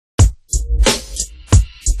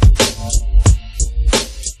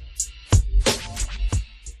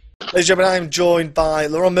Ladies and gentlemen, I'm joined by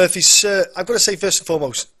Lerone Murphy. Sir, I've got to say, first and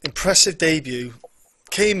foremost, impressive debut.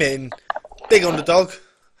 Came in, big underdog,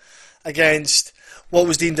 against what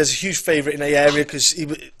was deemed as a huge favourite in the area because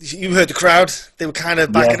you heard the crowd. They were kind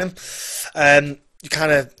of backing Yeah, him. You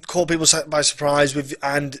kind of caught people by surprise with,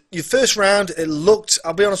 and your first round, it looked,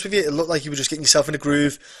 I'll be honest with you, it looked like you were just getting yourself in a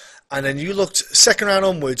groove. And then you looked, second round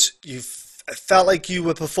onwards, felt like you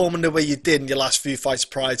were performing the way you did in your last few fights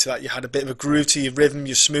prior to that. You had a bit of a groove to your rhythm,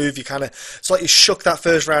 you're smooth, you kind of, it's like you shook that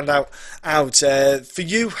first round out. For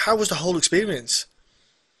you, how was the whole experience?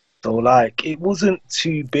 so like it wasn't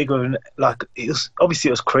too big of an like it was obviously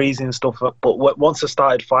it was crazy and stuff, but once I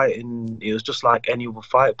started fighting, it was just like any other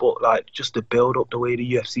fight. But like just the build up, the way the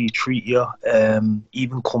UFC treat you,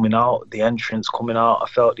 even coming out, the entrance coming out, I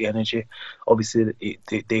felt the energy. Obviously,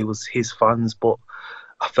 they was his fans, but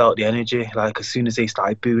I felt the energy. Like as soon as they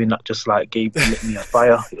started booing, that just like lit me a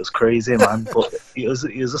fire. It was crazy, man. But it was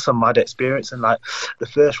just a mad experience. And like the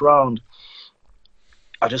first round,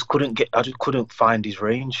 I just couldn't find his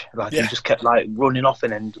range. Like he Yeah. just kept like running off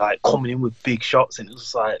and then like coming in with big shots, and it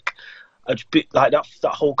was like I just like that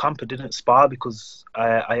whole camp I didn't spar because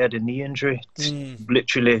I had a knee injury Mm.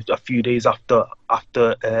 literally a few days after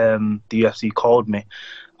the UFC called me.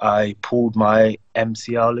 I pulled my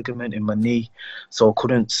MCL ligament in my knee, so I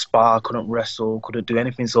couldn't spar, couldn't wrestle, couldn't do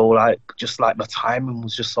anything. So like just like my timing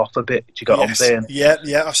was just off a bit. Do you get what I'm Yes. saying? Yeah,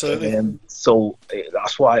 yeah, absolutely.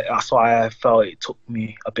 That's why I felt it took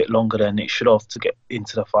me a bit longer than it should have to get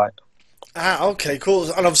into the fight. Ah, okay, cool.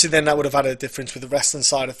 And obviously then that would have had a difference with the wrestling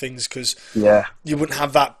side of things because Yeah, you wouldn't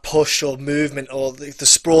have that push or movement or the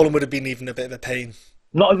sprawling would have been even a bit of a pain.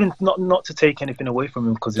 not to take anything away from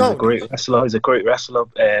him because he's a No, no. great wrestler. He's a great wrestler,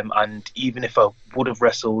 and even if I would have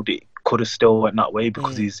wrestled, it could have still went that way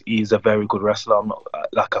because Mm. he's a very good wrestler. I'm not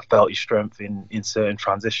like I felt his strength in certain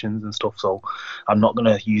transitions and stuff. So I'm not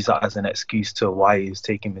gonna use that as an excuse to why he's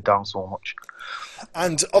taking me down so much.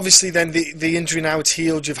 And obviously, then the injury now it's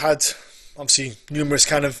healed. You've had obviously numerous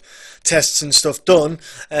kind of tests and stuff done,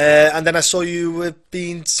 and then I saw you were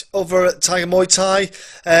being over at Tiger Muay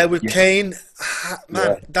Thai with Yeah, Kane.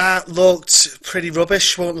 Man, yeah, that looked pretty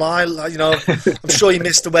rubbish. Won't lie. Like, I'm sure you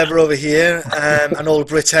missed the weather over here and all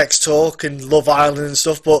the Britex talk and Love Island and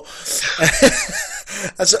stuff, but.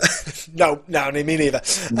 No, no, me neither.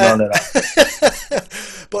 Uh, none of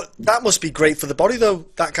that. but that must be great for the body, though.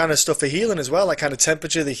 That kind of stuff for healing as well. That kind of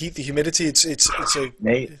temperature, the heat, the humidity. It's a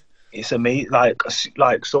Mate, it's amazing.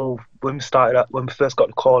 Like so when we first got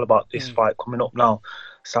the call about this mm, fight coming up now,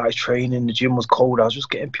 started training. The gym was cold. I was just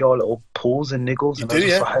getting pure little pulls and niggles, you and I was do,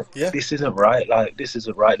 just yeah, like, yeah. this isn't right. Like this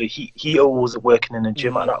isn't right. The heater wasn't working in the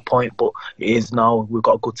gym at Mm, that point, but it is now. We've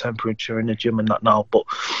got a good temperature in the gym and that now. But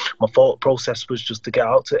my thought process was just to get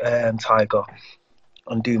out to Tiger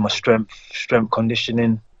and do my strength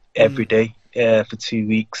conditioning every mm. day for 2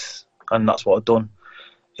 weeks, and that's what I've done.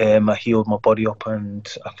 I healed my body up, and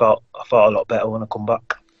I felt a lot better when I come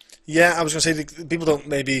back. Yeah, I was going to say the people don't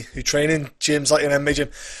maybe who train in gyms like an MMA gym.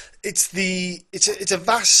 It's a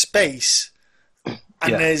vast space,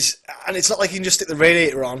 and Yeah, it's not like you can just stick the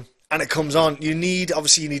radiator on and it comes on. You need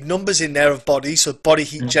numbers in there of body, so body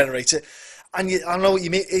heat mm, generates it. And I know what you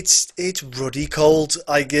mean. It's ruddy cold.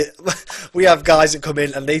 I get we have guys that come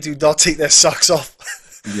in and they do not take their socks off.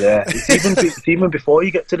 yeah. It's even before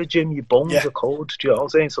you get to the gym, your bones Yeah, are cold. Do you know what I'm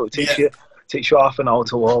saying? So it yeah. takes you half an hour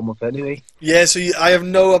to warm up anyway. Yeah, so I have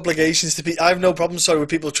no obligations to be. I have no problem, sorry, with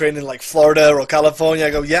people training like Florida or California. I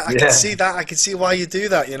go, yeah, I can see Yeah, that. I can see why you do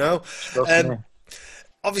that. trust Um, me.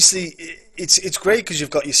 obviously, it's great because you've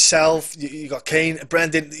got yourself, you got Kane,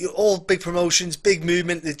 Brendan, all big promotions, big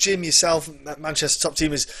movement. The gym yourself, Manchester top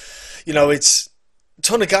team is, it's a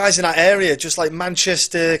ton of guys in that area, just like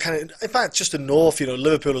Manchester, kind of. In fact, just the north,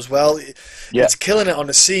 Liverpool as well. Yeah. It's killing it on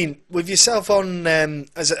the scene with yourself on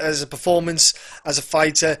as a performance, as a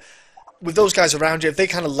fighter with those guys around you, have they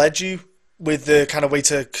kind of led you with the kind of way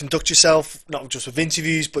to conduct yourself, not just with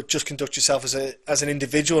interviews, but just conduct yourself as an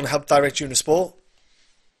individual and help direct you in the sport?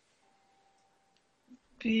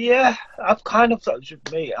 Yeah, I've kind of,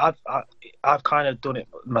 mate, I've kind of done it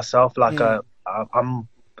myself. Like Mm,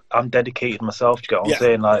 I'm dedicated myself. Do you get what I'm yeah.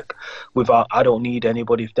 saying? Like, without I don't need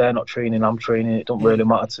anybody. If they're not training, I'm training. It don't really Mm,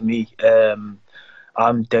 matter to me.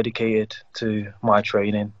 I'm dedicated to my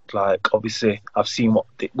training. Like, obviously, I've seen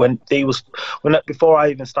before I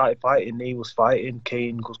even started fighting, they was fighting.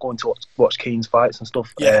 Kane was going to watch Kane's fights and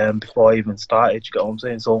stuff. yeah. Before I even started. Do you get what I'm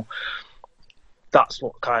saying? So that's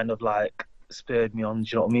what kind of like spurred me on. Do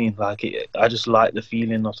you know what I mean? Like, I just like the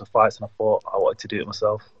feeling of the fights, and I thought I wanted to do it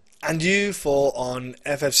myself. And you fought on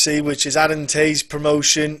FFC, which is Adam Tay's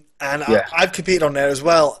promotion, and Yeah, I've competed on there as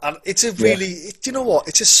well. And it's a yeah, really, do you know what?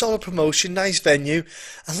 It's a solid promotion, nice venue.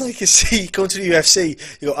 And like you see, going to the UFC,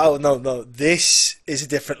 you go, oh no, no, this is a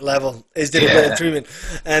different level, is a different bit of yeah,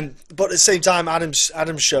 treatment. But at the same time,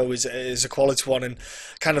 Adam's show is a quality one, and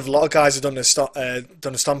kind of a lot of guys have done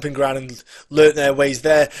a stomping ground and learnt their ways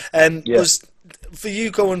there. And yeah. was for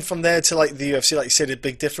you going from there to like the UFC, like you said, a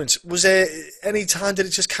big difference. Was there any time did it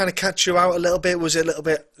just kind of catch you out a little bit? Was it a little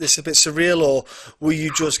bit a bit surreal, or were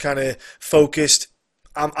you just kind of focused?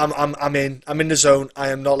 I'm in the zone. I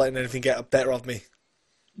am not letting anything get better of me.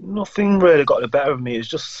 Nothing really got the better of me. It's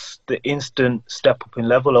just the instant step up in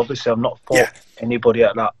level. Obviously, I've not fought Yeah. anybody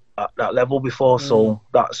at that level before, Mm. so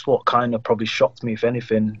that's what kind of probably shocked me, if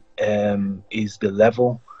anything, is the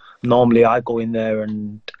level. Normally, I go in there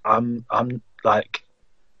and I'm like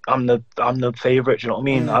I'm the favourite. Do you know what I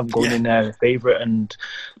mean? Mm. I'm going Yeah. in there a favourite, and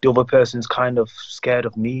the other person's kind of scared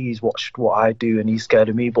of me. He's watched what I do, and he's scared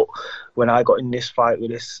of me. But when I got in this fight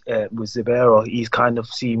with Zubero, he's kind of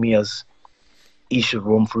seen me as he should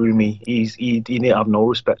run through me. He didn't have no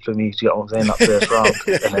respect for me. Do you know what I'm saying? That first round,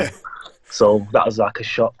 and then, so that was like a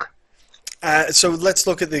shock. So let's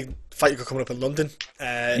look at the fight you've got coming up in London.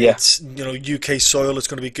 Yeah. It's UK soil. It's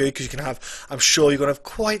going to be good because you can have. I'm sure you're going to have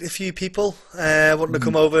quite a few people wanting to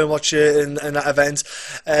come over and watch you in that event.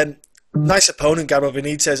 Nice opponent, Gabriel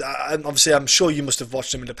Benitez. Obviously, I'm sure you must have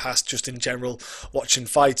watched him in the past, just in general, watching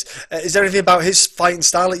fights. Is there anything about his fighting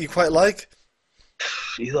style that you quite like?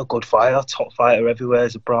 He's a good fighter, top fighter everywhere.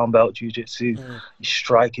 He's a brown belt jiu-jitsu. His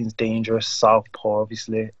striking's dangerous. Southpaw,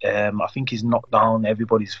 obviously. I think he's knocked down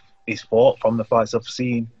everybody's he's fought from the fights I've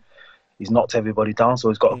seen. He's knocked everybody down, so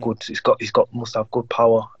he's got a good. Must have good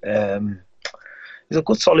power. He's a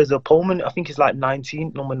good solid opponent. I think he's like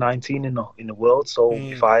 19, number 19 in the world. So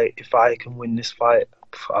if I can win this fight,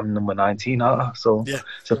 I'm number 19. So Yeah.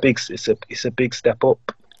 it's a big step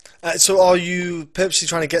up. So are you purposely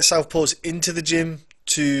trying to get Southpaws into the gym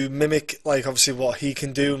to mimic, like, obviously what he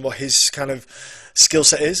can do and what his kind of skill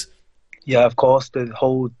set is? Yeah, of course. The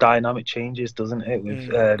whole dynamic changes, doesn't it? With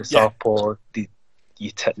the Yeah. southpaw,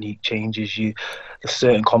 your technique changes. There's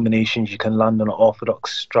certain combinations you can land on an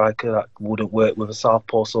orthodox striker that wouldn't work with a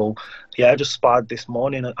southpaw. So yeah, I just sparred this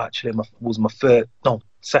morning. Actually, was my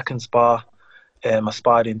second spar. I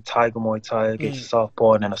sparred in Tiger Muay Thai against the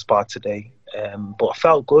southpaw, and then I sparred today. But I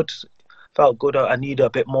felt good. I need a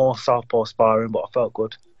bit more southpaw sparring, but I felt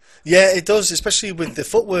good. Yeah, it does, especially with the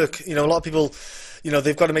footwork. You know, a lot of people,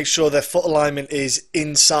 they've got to make sure their foot alignment is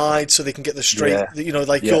inside so they can get the straight. Yeah.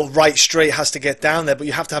 Like Yeah. your right straight has to get down there, but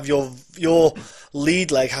you have to have your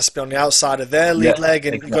lead leg has to be on the outside of their lead Yeah, leg,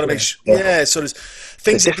 and you've got to make sure. exactly. Yeah, so there's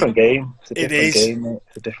things. It's a different game. It's a It different is. game, mate.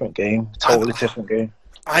 It's a different game. Totally different game.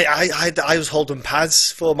 I was holding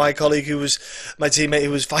pads for my colleague who was my teammate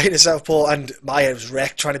who was fighting a southpaw, and my head was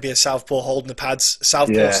wrecked trying to be a southpaw holding the pads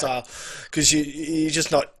southpaw Yeah. style, because you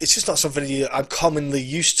just not it's just not something I'm commonly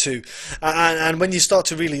used to, and when you start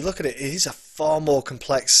to really look at it, it is a far more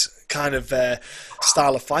complex kind of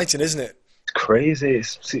style of fighting, isn't it? It's crazy.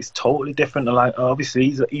 It's totally different. Like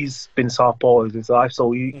obviously he's been southpaw his life,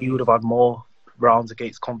 so he would have had more rounds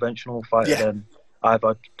against conventional fighter Yeah. than I've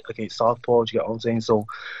had against southpaw. Do you get what I'm saying? So,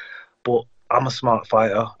 but I'm a smart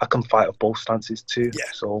fighter. I can fight at both stances too. Yeah.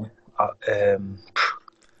 So,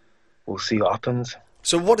 we'll see what happens.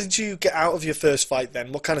 So what did you get out of your first fight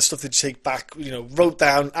then? What kind of stuff did you take back? Wrote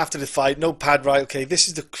down after the fight, notepad, right? Okay, this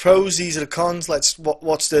is the pros, these are the cons.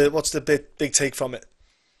 What's the big take from it?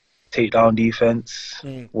 Takedown defense,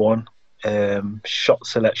 one. Shot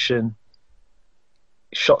selection.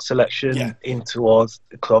 Yeah. In towards,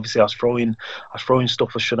 because obviously I was throwing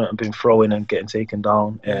stuff I shouldn't have been throwing and getting taken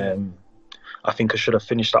down. I think I should have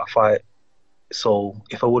finished that fight. So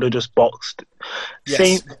if I would have just boxed,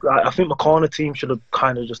 Yes. I think my corner team should have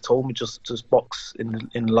kind of just told me just box in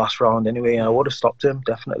the last round anyway, and I would have stopped him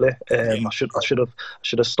definitely. I should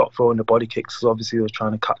have stopped throwing the body kicks because obviously I was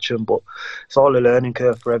trying to catch him. But it's all a learning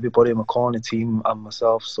curve for everybody, my corner team and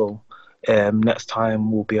myself. So next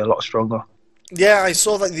time we'll be a lot stronger. Yeah, I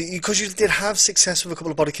saw that because you did have success with a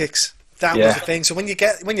couple of body kicks. That was Yeah. the thing. So when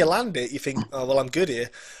you land it, you think, oh well, I'm good here.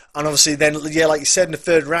 And obviously, then yeah, like you said in the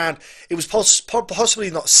third round, it was possibly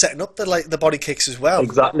not setting up the body kicks as well.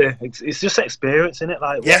 Exactly. It's just experience, isn't it?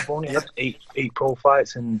 Like, Yeah, I've only yeah. had eight pro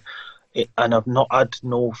fights, and I've not had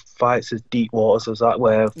no fights as deep waters as that,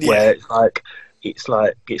 where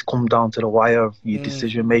it's come down to the wire of your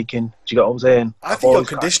decision making. Do you get what I'm saying? I think your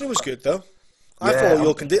conditioning was good though. I Yeah,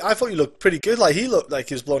 thought you looked pretty good. Like he looked like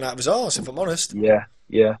he was blown out of his arse, if I'm honest. Yeah.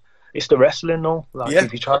 It's the wrestling though. Like Yeah.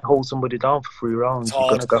 if you try to hold somebody down for 3 rounds, It's you're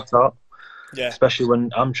hard. gonna get out. Yeah, especially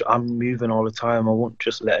when I'm moving all the time. I wasn't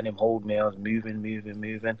just letting him hold me. I was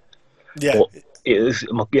moving. yeah. But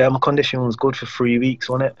my condition was good for 3 weeks,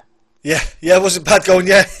 wasn't it? Yeah, it wasn't bad going.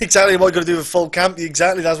 Yeah, exactly what you're going to do with full camp.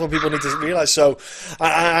 Exactly, that's what people need to realise. So,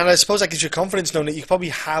 and I suppose that gives you confidence knowing that you probably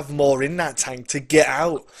have more in that tank to get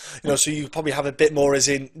out. So you probably have a bit more, as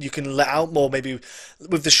in you can let out more. Maybe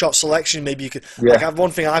with the shot selection, maybe you could. Like, Yeah, one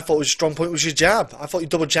thing I thought was a strong point was your jab. I thought your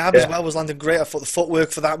double jab as yeah, well was landing great. I thought the footwork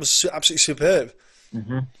for that was absolutely superb.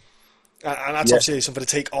 hmm And that's yeah, obviously something to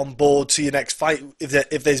take on board to your next fight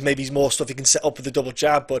if there's maybe more stuff you can set up with the double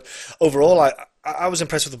jab. But overall, I was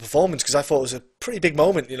impressed with the performance because I thought it was a pretty big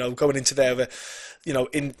moment, going into there.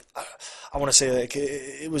 I want to say like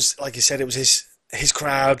it was like you said, it was his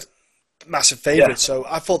crowd, massive yeah, favourite. So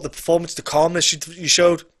I thought the performance, the calmness you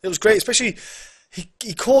showed, it was great. Especially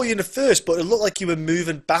he caught you in the first, but it looked like you were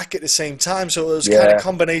moving back at the same time. So it was kind of yeah.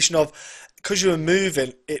 combination of because you were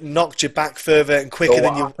moving, it knocked you back further and So quicker than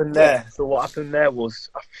what you. happened Yeah. there? So what happened there was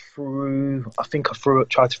I think I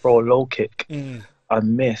tried to throw a low kick. Mm. I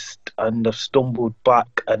missed and I stumbled back.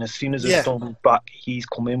 And as soon as I Yeah. stumbled back, he's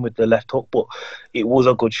come in with the left hook. But it was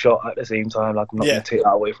a good shot at the same time. Like, I'm not Yeah. going to take that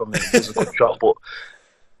away from him. It was a good shot, but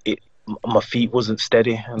my feet wasn't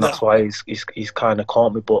steady. And No. that's why he's kind of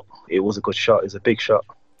caught me. But it was a good shot. It's a big shot.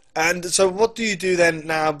 And so, what do you do then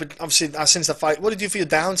now? But obviously, since the fight, what do you do for your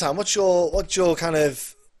downtime? What's your kind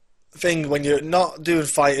of thing when you're not doing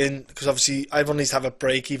fighting? Because obviously, everyone needs to have a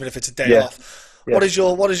break, even if it's a day Yeah, off. yeah.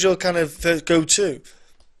 What is your kind of go-to?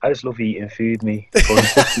 I just love eating food, me.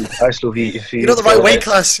 I just love eating food. You're not the So, right weight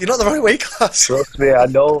class. You're not the right weight class. trust me, I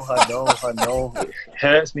know. It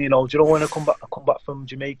hurts me, Do you know when I come back from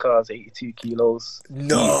Jamaica, I was 82 kilos.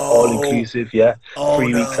 All No. inclusive, yeah. Oh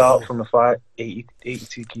 3 weeks no. out from the fight,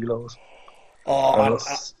 82 kilos. Oh, I and,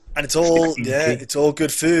 was and it's all 16 it's all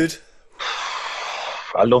good food.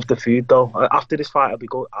 I love the food though. After this fight, I'll be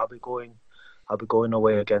going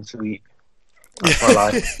away again to eat. That's my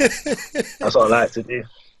life. That's what I like to do.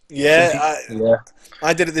 Yeah, Yeah.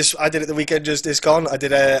 I did it. I did it the weekend just gone. I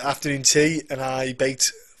did a afternoon tea and I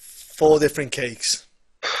baked 4 different cakes.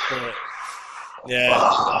 But,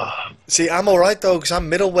 yeah. See, I'm all right though because I'm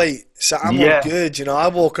middleweight, so I'm all Yeah. good. I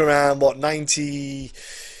walk around 90.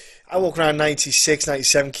 I walk around 96,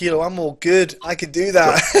 97 kilo. I'm all good. I could do So,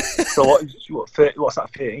 that. so what's that?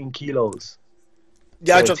 13 kilos.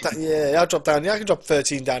 Yeah, I dropped 13. that. Yeah, I dropped down. Yeah, I can drop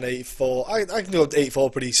 13 down to 84. I can do 84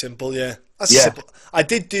 pretty simple. Yeah, that's Yeah. simple. I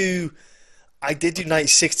did do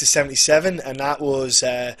 96 to 77, and that was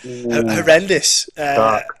Ooh, horrendous.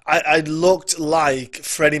 dark. I looked like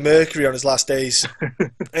Freddie Mercury on his last days.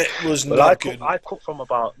 It was Well, not good. I cut from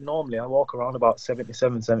normally I walk around about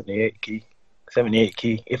 77, 78 key. 78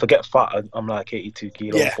 key. If I get fat, I'm like 82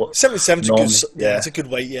 kilos. Yeah, But 77's a good. normally, Yeah, yeah. it's a good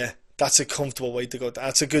weight. Yeah, that's a comfortable weight to go.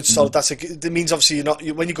 That's a good solid. Mhm. That means obviously you're not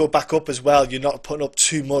when you go back up as well. You're not putting up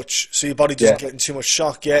too much, so your body doesn't Yeah. get in too much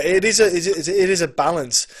shock. Yeah, it is a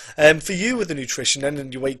balance. For you with the nutrition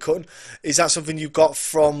and your weight cutting, is that something you got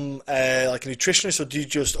from like a nutritionist, or do you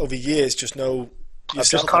just over years just know I've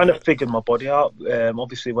just yourself? kind of figured my body out.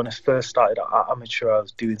 Obviously, when I first started at amateur, I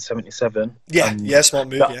was doing 77, Yeah, and yeah, smart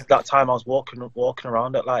move. Yeah. that time I was walking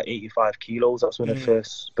around at like 85 kilos. That's when I Mm,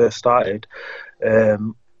 first started,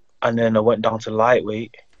 and then I went down to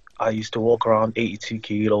lightweight. I used to walk around 82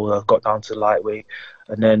 kilos. I got down to lightweight,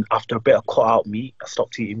 and then after a bit of cut out meat, I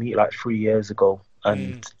stopped eating meat like 3 years ago, mm.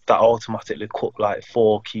 and that automatically cut like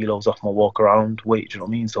 4 kilos off my walk around weight. Do you know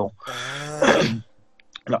what I mean? So. Ah,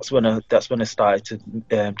 That's when I started to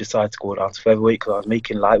decide to go down to featherweight because I was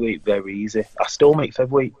making lightweight very easy. I still make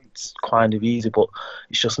featherweight kind of easy, but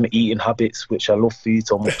it's just my eating habits, which I love food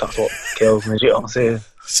so much. That's what kills me. Do you know what I'm saying?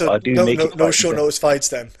 so But I do no, make no, it no quite short easy. notice fights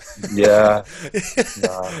then. Yeah,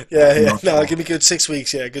 nah, Yeah. not No, sure. give me good 6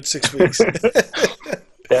 weeks. Yeah, good 6 weeks.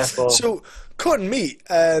 Yeah, so So cutting meat,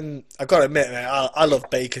 I've got to admit, man, I love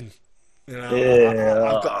bacon. I've got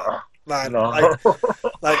yeah, man, no,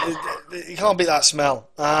 you can't beat that smell.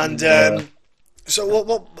 And yeah. so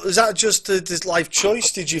what was that? Just this life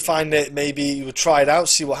choice? Did you find that maybe you would try it out,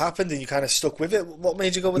 see what happened, and you kind of stuck with it? What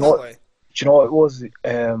made you go with You know that what? way? Do you know what it was?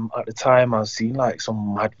 At the time, I was seeing like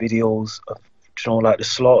some mad videos of, like the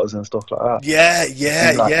slaughters and stuff like that. Yeah, I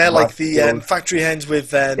seen like like mad the videos. factory hens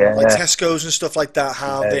with like Yeah, Tesco's and stuff like that.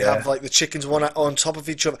 How yeah, they yeah, have like the chickens one on top of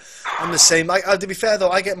each other. I'm the same. To be fair though,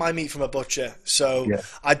 I get my meat from a butcher, so yeah.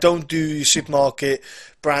 I don't do supermarket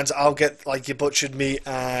brands. I'll get like your butcher's meat,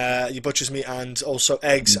 and also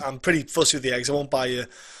eggs. Mm. I'm pretty fussy with the eggs. I won't buy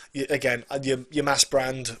again, your mass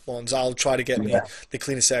brand ones. I'll try to get me Yeah, the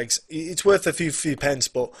cleanest eggs. It's worth a few pence,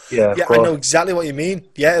 but yeah, of yeah, I know course. exactly what you mean.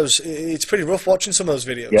 Yeah, it's pretty rough watching some of those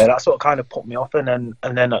Yeah, videos. that's what kind of put me off. And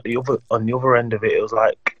then at the other on the other end of it, it was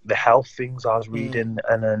like the health things I was Mm. reading,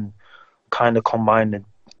 and then kind of combine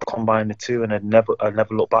the two, and I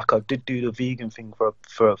never looked back. I did do the vegan thing for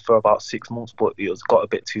about 6 months, but it was got a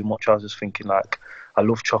bit too much. I was just thinking like, I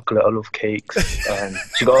love chocolate, I love cakes, and do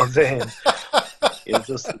you know what I'm saying? It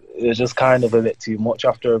was just kind of a bit too much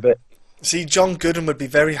after a bit. See, John Gooden would be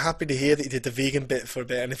very happy to hear that you did the vegan bit for a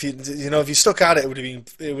bit, and if you stuck at it,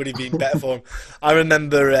 it would have been better for him. I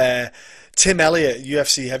remember Tim Elliott,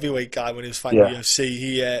 UFC heavyweight guy, when he was fighting Yeah,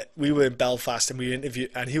 UFC. We were in Belfast and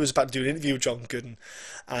he was about to do an interview with John Gooden,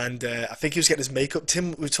 and I think he was getting his makeup. We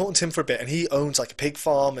were talking to Tim for a bit, and he owns like a pig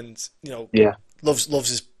farm, and yeah, loves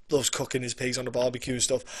cooking his pigs on the barbecue and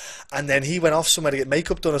stuff. And then he went off somewhere to get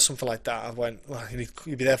makeup done or something like that. I went, well,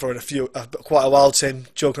 you'd be there for quite a while, Tim,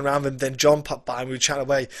 joking around. And then John popped by and we were chatting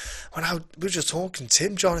away. We were just talking.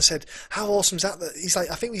 Tim, John, I said, how awesome is that? He's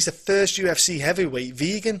like, I think he's the first UFC heavyweight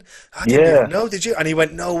vegan. I didn't even yeah. know, did you? And he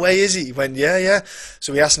went, no way, is he? He went, yeah, yeah.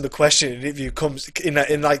 So we asked him the question. And interview comes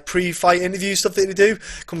in like pre-fight interview stuff that they do.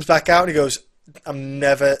 Comes back out and he goes, I'm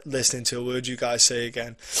never listening to a word you guys say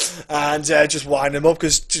again, and just wind them up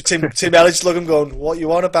because Tim Elliott's looking going, what you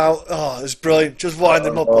on about? Oh, it's brilliant. Just wind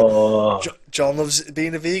them up. But Oh, John loves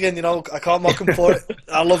being a vegan. I can't mock him for it.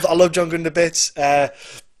 I love John Gunn to bits. Yeah,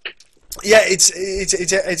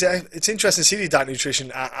 it's interesting to see the diet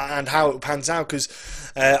nutrition and how it pans out because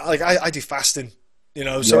like I do fasting,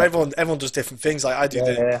 so yeah, everyone does different things. Like I do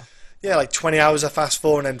yeah, yeah. like 20 hours I fast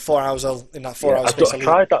for, and then 4 hours in that four Yeah, hour space I I'll eat.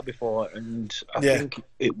 tried that before, and I Yeah. think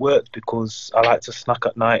it worked because I like to snack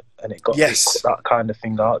at night, and it cut Yes. that kind of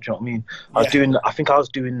thing out. Do you know what I mean? Yeah. I think I was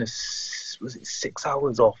doing this. Was it 6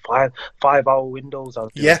 hours or 5 hour windows? I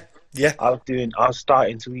was doing. Yeah. Yeah. I was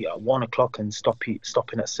starting to eat at 1 o'clock and stopping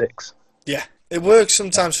at 6. Yeah. It works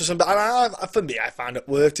sometimes for some, but for me, I find it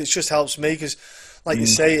worked. It just helps me because, like you Mm.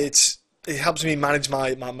 say, it helps me manage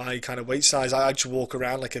my kind of weight size. I just walk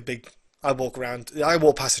around like a big. I walk around. I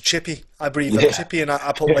walk past a chippy. I breathe like a Yeah, chippy, and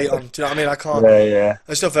I put weight on. Do you know what I mean? I can't. yeah, yeah,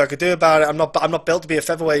 There's nothing I could do about it. I'm not built to be a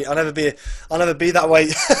featherweight. I'll never be that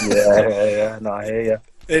weight. yeah, yeah, yeah. No, I hear you.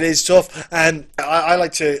 It is tough, and I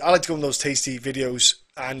like to go on those tasty videos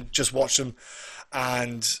and just watch them,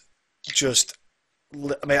 and just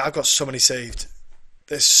I mean I've got so many saved.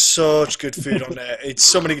 There's such good food on there. It's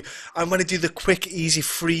so many, and when I do the quick, easy,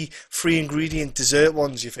 free ingredient dessert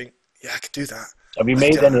ones, you think, yeah, I could do that. Have you I could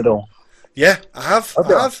made do any that. of them? Yeah, I have. Have I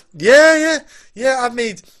you? have. Yeah, yeah, yeah. I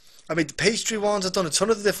made the pastry ones. I've done a ton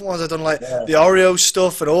of the different ones. I've done like Yeah. the Oreo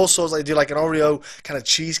stuff and all sorts. Like I do like an Oreo kind of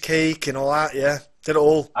cheesecake and all that. Yeah, did it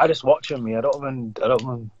all. I just watch them. I don't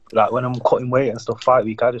even like when I'm cutting weight and stuff fight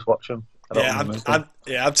week. I just watch them. I don't Yeah, even make them.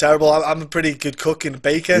 I'm terrible. I'm a pretty good cook and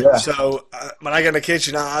baker. Yeah. So when I get in the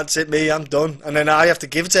kitchen, that's it, me. I'm done. And then I have to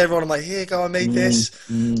give it to everyone. I'm like, here you go, I made Mm, this.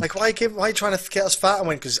 mm. Like, why are you trying to get us fat? I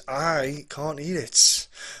went, because I can't eat it.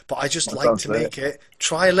 But I just That like sounds to great. make it,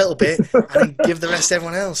 try a little bit, and then give the rest to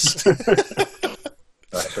everyone else.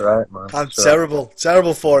 That's right, man. I'm That's right.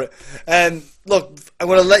 terrible for it. And look, I'm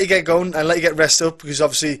going to let you get going and let you get rest up because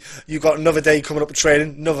obviously you've got another day coming up of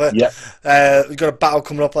training. Yeah. You've got a battle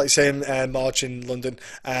coming up, like you say, in March in London.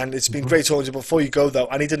 And it's been great talking to you. Before you go, though,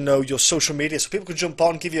 I need to know your social media so people can jump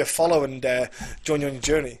on, give you a follow, and join you on your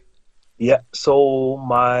journey. Yeah. So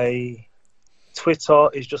my Twitter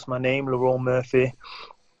is just my name, Lerone Murphy.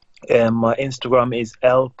 My Instagram is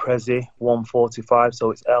lprezi145.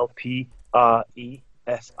 So it's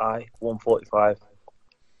LPRESI145.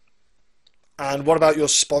 And what about your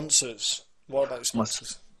sponsors? What about your My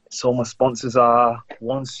sponsors? So my sponsors are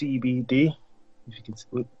One CBD. If you can see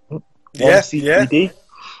it. One Yeah, yeah. CBD.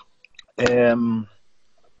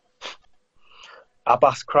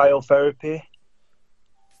 Abbas Cryotherapy.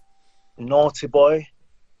 Naughty Boy.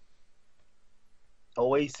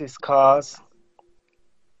 Oasis Cars.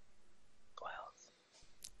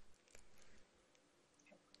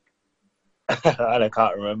 And I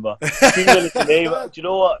can't remember. Do you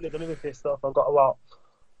know what? They're gonna be pissed off. I've got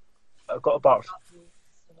about.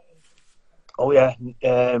 Oh yeah,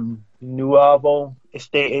 Nuavo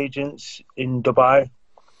estate agents in Dubai,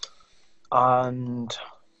 and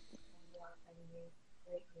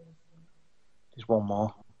there's one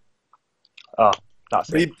more. Ah,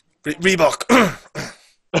 that's it. Reebok.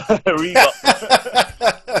 Reebok.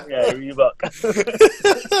 Yeah, Reebok.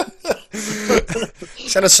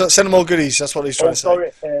 Send them all goodies. That's what he's trying Oh, to say.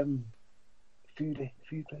 sorry. Food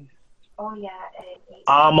place.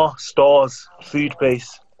 Armour Stores food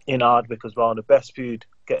place in Ardwick as well. The best food.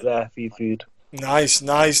 Get there for your food. Nice,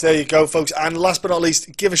 nice. There you go, folks. And last but not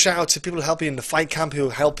least, give a shout out to people who help you in the fight camp who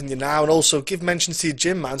are helping you now, and also give mentions to your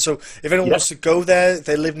gym, man. So if anyone Yeah, wants to go there,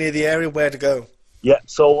 they live near the area, where to go? yeah.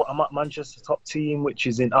 So I'm at Manchester Top Team, which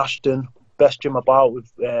is in Ashton. Best gym about.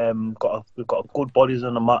 We've got good bodies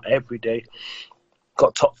on the mat every day.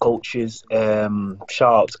 Got top coaches. Shout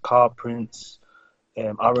out to Car Prince,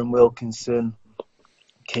 Aaron Wilkinson,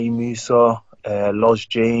 Kay Musa, Loz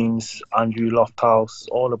James, Andrew Lofthouse,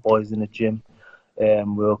 all the boys in the gym.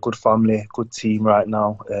 We're a good family, good team right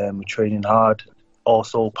now. We're training hard.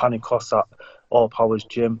 Also, Panikos at All Powers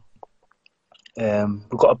Gym.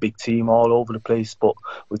 We've got a big team all over the place, but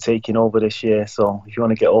we're taking over this year. So if you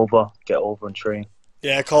want to get over and train.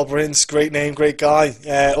 Yeah, Carl Prince, great name, great guy.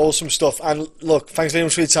 Awesome stuff. And look, thanks very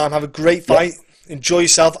much for your time. Have a great fight. Enjoy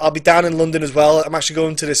yourself. I'll be down in London as well. I'm actually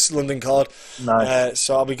going to this London card. Nice.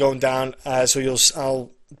 So I'll be going down. So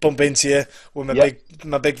I'll bump into you with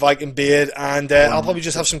my big Viking beard, and I'll probably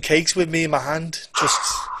just have some cakes with me in my hand. Just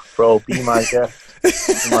Bro, be my guest.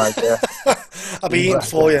 Be my guest. I'll be eating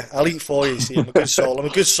for you. I'll eat for you. See, I'm a good soul. I'm a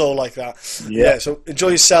good soul like that. Yeah. So enjoy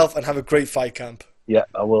yourself and have a great fight camp. Yeah,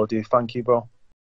 I will do. Thank you, bro.